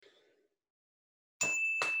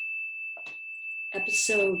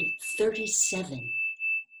Episode 37.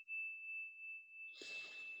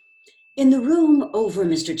 In the room over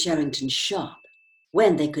Mr. Charrington's shop,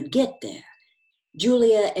 when they could get there,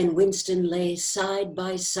 Julia and Winston lay side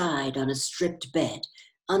by side on a stripped bed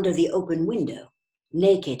under the open window,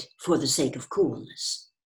 naked for the sake of coolness.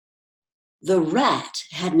 The rat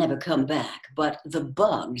had never come back, but the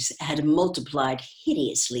bugs had multiplied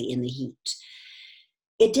hideously in the heat.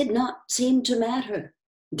 It did not seem to matter.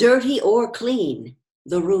 Dirty or clean,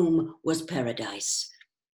 the room was paradise.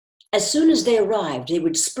 As soon as they arrived, they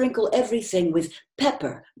would sprinkle everything with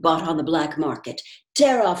pepper bought on the black market,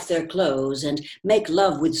 tear off their clothes, and make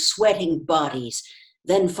love with sweating bodies,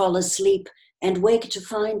 then fall asleep and wake to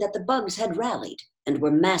find that the bugs had rallied and were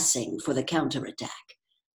massing for the counterattack.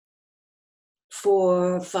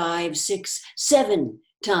 4, 5, 6, 7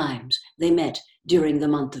 times they met during the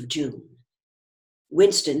month of June.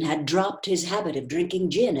 Winston had dropped his habit of drinking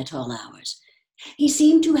gin at all hours. He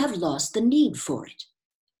seemed to have lost the need for it.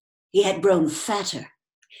 He had grown fatter.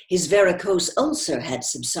 His varicose ulcer had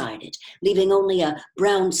subsided, leaving only a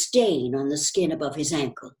brown stain on the skin above his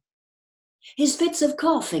ankle. His fits of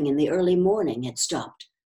coughing in the early morning had stopped.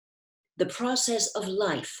 The process of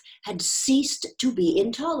life had ceased to be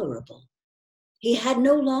intolerable. He had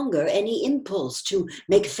no longer any impulse to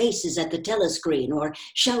make faces at the telescreen or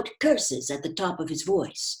shout curses at the top of his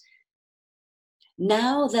voice.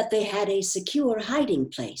 Now that they had a secure hiding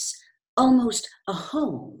place, almost a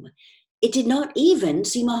home, it did not even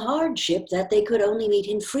seem a hardship that they could only meet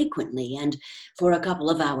infrequently and for a couple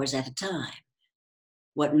of hours at a time.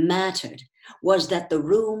 What mattered was that the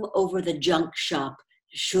room over the junk shop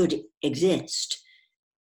should exist.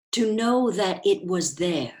 To know that it was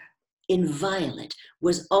there, inviolate,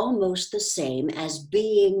 was almost the same as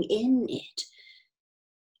being in it.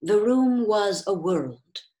 The room was a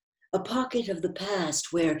world, a pocket of the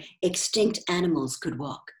past where extinct animals could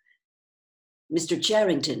walk. Mr.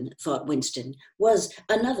 Charrington, thought Winston, was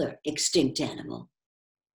another extinct animal.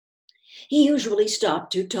 He usually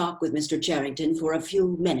stopped to talk with Mr. Charrington for a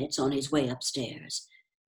few minutes on his way upstairs.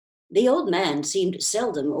 The old man seemed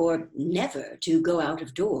seldom or never to go out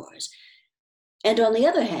of doors, and on the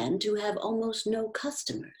other hand, to have almost no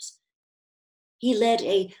customers. He led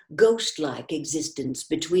a ghost-like existence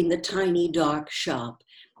between the tiny dark shop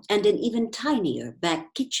and an even tinier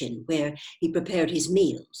back kitchen where he prepared his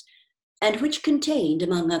meals, and which contained,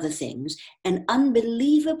 among other things, an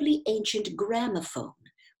unbelievably ancient gramophone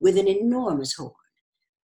with an enormous horn.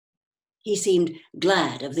 He seemed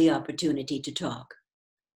glad of the opportunity to talk.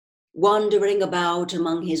 Wandering about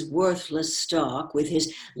among his worthless stock with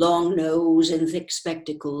his long nose and thick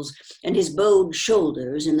spectacles and his bowed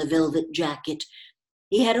shoulders in the velvet jacket,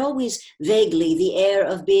 he had always vaguely the air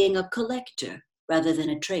of being a collector rather than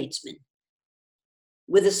a tradesman.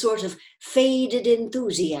 With a sort of faded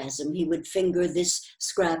enthusiasm, he would finger this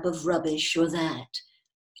scrap of rubbish or that,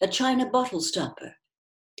 a china bottle stopper,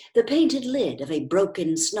 the painted lid of a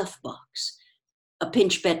broken snuff box, a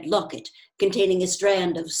pinchbeck locket containing a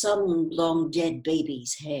strand of some long-dead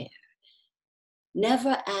baby's hair,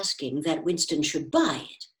 never asking that Winston should buy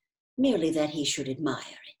it, merely that he should admire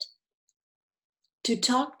it. To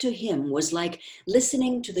talk to him was like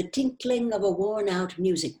listening to the tinkling of a worn-out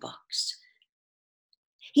music box.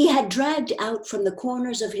 He had dragged out from the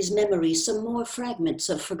corners of his memory some more fragments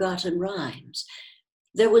of forgotten rhymes.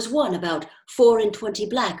 There was one about 24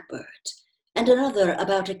 blackbirds, and another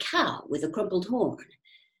about a cow with a crumpled horn,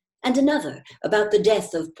 and another about the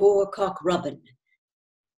death of poor Cock Robin.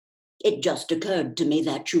 "It just occurred to me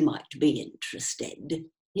that you might be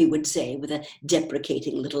interested," he would say with a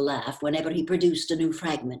deprecating little laugh whenever he produced a new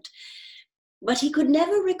fragment. But he could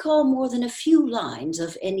never recall more than a few lines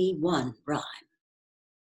of any one rhyme.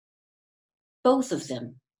 Both of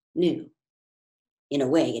them knew. In a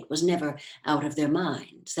way, it was never out of their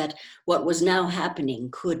minds that what was now happening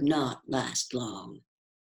could not last long.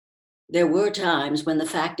 There were times when the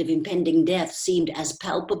fact of impending death seemed as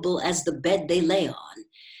palpable as the bed they lay on,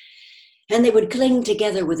 and they would cling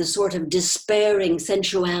together with a sort of despairing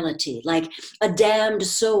sensuality, like a damned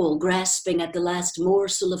soul grasping at the last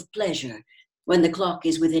morsel of pleasure when the clock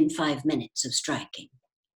is within 5 minutes of striking.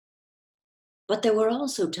 But there were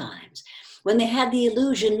also times when they had the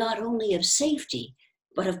illusion not only of safety,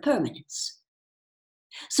 but of permanence.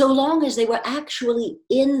 So long as they were actually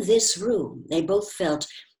in this room, they both felt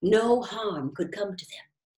no harm could come to them.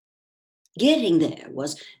 Getting there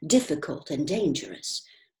was difficult and dangerous,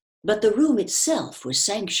 but the room itself was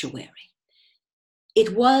sanctuary.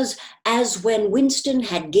 It was as when Winston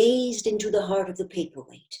had gazed into the heart of the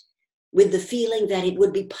paperweight, with the feeling that it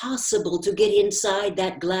would be possible to get inside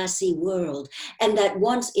that glassy world, and that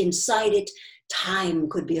once inside it, time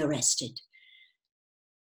could be arrested.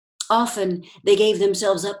 Often they gave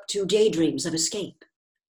themselves up to daydreams of escape.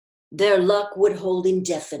 Their luck would hold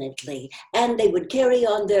indefinitely, and they would carry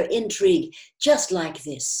on their intrigue just like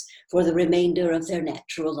this for the remainder of their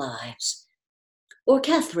natural lives. Or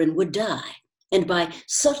Catherine would die, and by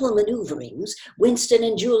subtle maneuverings, Winston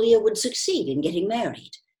and Julia would succeed in getting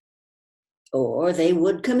married. Or they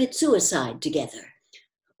would commit suicide together.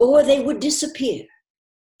 Or they would disappear,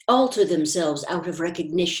 alter themselves out of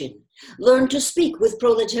recognition, learn to speak with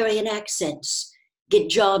proletarian accents, get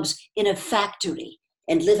jobs in a factory,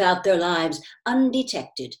 and live out their lives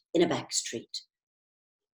undetected in a back street.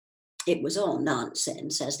 It was all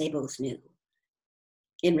nonsense, as they both knew.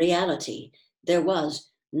 In reality, there was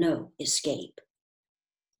no escape.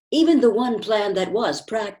 Even the one plan that was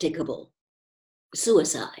practicable,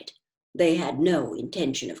 suicide, they had no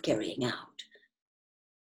intention of carrying out.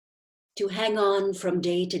 To hang on from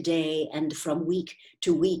day to day and from week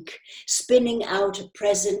to week, spinning out a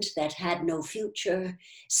present that had no future,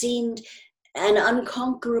 seemed an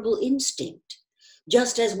unconquerable instinct,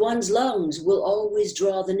 just as one's lungs will always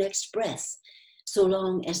draw the next breath, so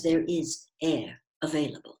long as there is air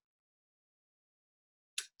available.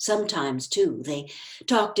 Sometimes, too, they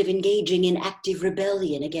talked of engaging in active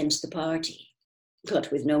rebellion against the party,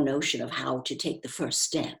 but with no notion of how to take the first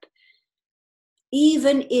step.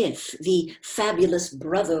 Even if the fabulous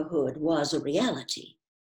brotherhood was a reality,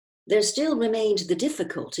 there still remained the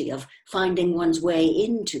difficulty of finding one's way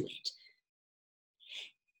into it.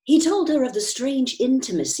 He told her of the strange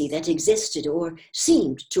intimacy that existed or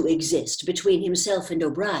seemed to exist between himself and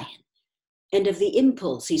O'Brien, and of the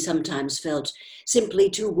impulse he sometimes felt simply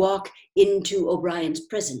to walk into O'Brien's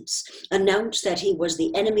presence, announce that he was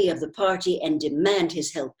the enemy of the party, and demand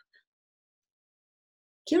his help.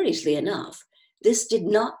 Curiously enough, this did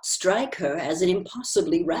not strike her as an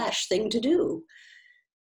impossibly rash thing to do.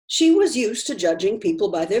 She was used to judging people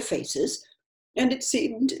by their faces, and it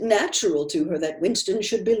seemed natural to her that Winston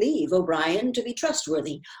should believe O'Brien to be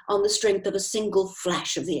trustworthy on the strength of a single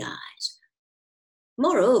flash of the eyes.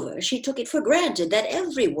 Moreover, she took it for granted that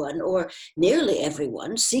everyone, or nearly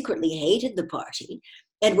everyone, secretly hated the party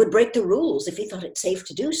and would break the rules if he thought it safe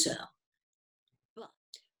to do so.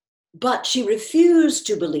 But she refused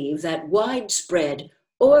to believe that widespread,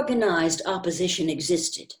 organized opposition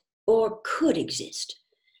existed or could exist.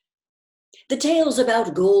 The tales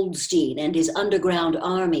about Goldstein and his underground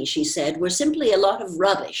army, she said, were simply a lot of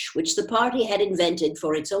rubbish which the party had invented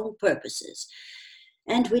for its own purposes,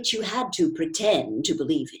 and which you had to pretend to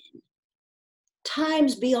believe in.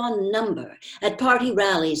 Times beyond number, at party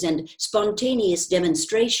rallies and spontaneous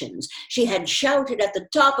demonstrations, she had shouted at the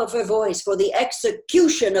top of her voice for the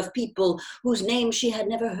execution of people whose names she had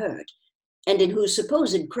never heard, and in whose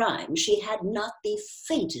supposed crimes she had not the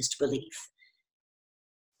faintest belief.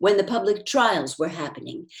 When the public trials were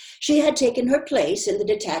happening, she had taken her place in the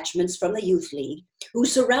detachments from the Youth League, who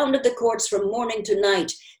surrounded the courts from morning to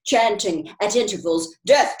night, chanting at intervals,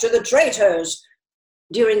 "Death to the traitors!"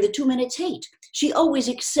 During the 2 minutes hate, she always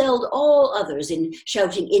excelled all others in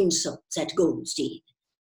shouting insults at Goldstein.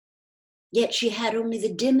 Yet she had only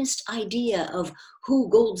the dimmest idea of who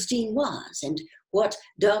Goldstein was and what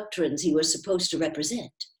doctrines he was supposed to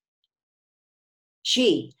represent.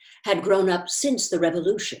 She had grown up since the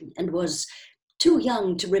Revolution and was too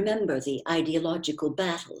young to remember the ideological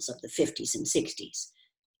battles of the 50s and 60s.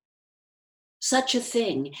 Such a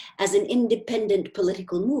thing as an independent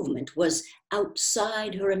political movement was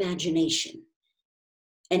outside her imagination.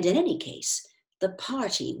 And in any case, the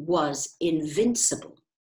party was invincible.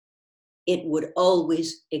 It would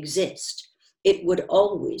always exist. It would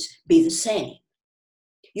always be the same.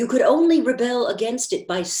 You could only rebel against it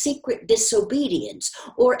by secret disobedience,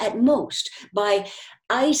 or at most by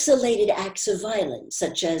isolated acts of violence,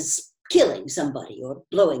 such as killing somebody or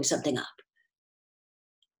blowing something up.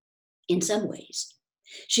 In some ways,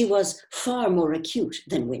 she was far more acute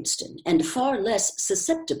than Winston and far less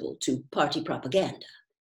susceptible to party propaganda.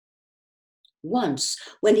 Once,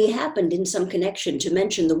 when he happened in some connection to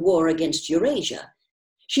mention the war against Eurasia,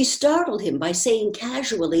 she startled him by saying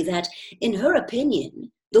casually that, in her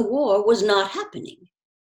opinion, the war was not happening.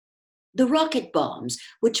 The rocket bombs,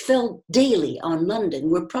 which fell daily on London,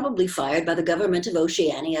 were probably fired by the government of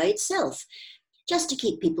Oceania itself, just to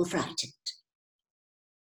keep people frightened.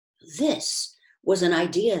 This was an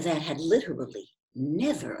idea that had literally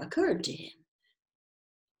never occurred to him.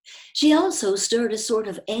 She also stirred a sort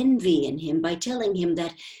of envy in him by telling him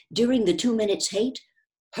that during the 2 minutes hate,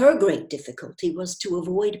 her great difficulty was to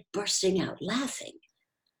avoid bursting out laughing.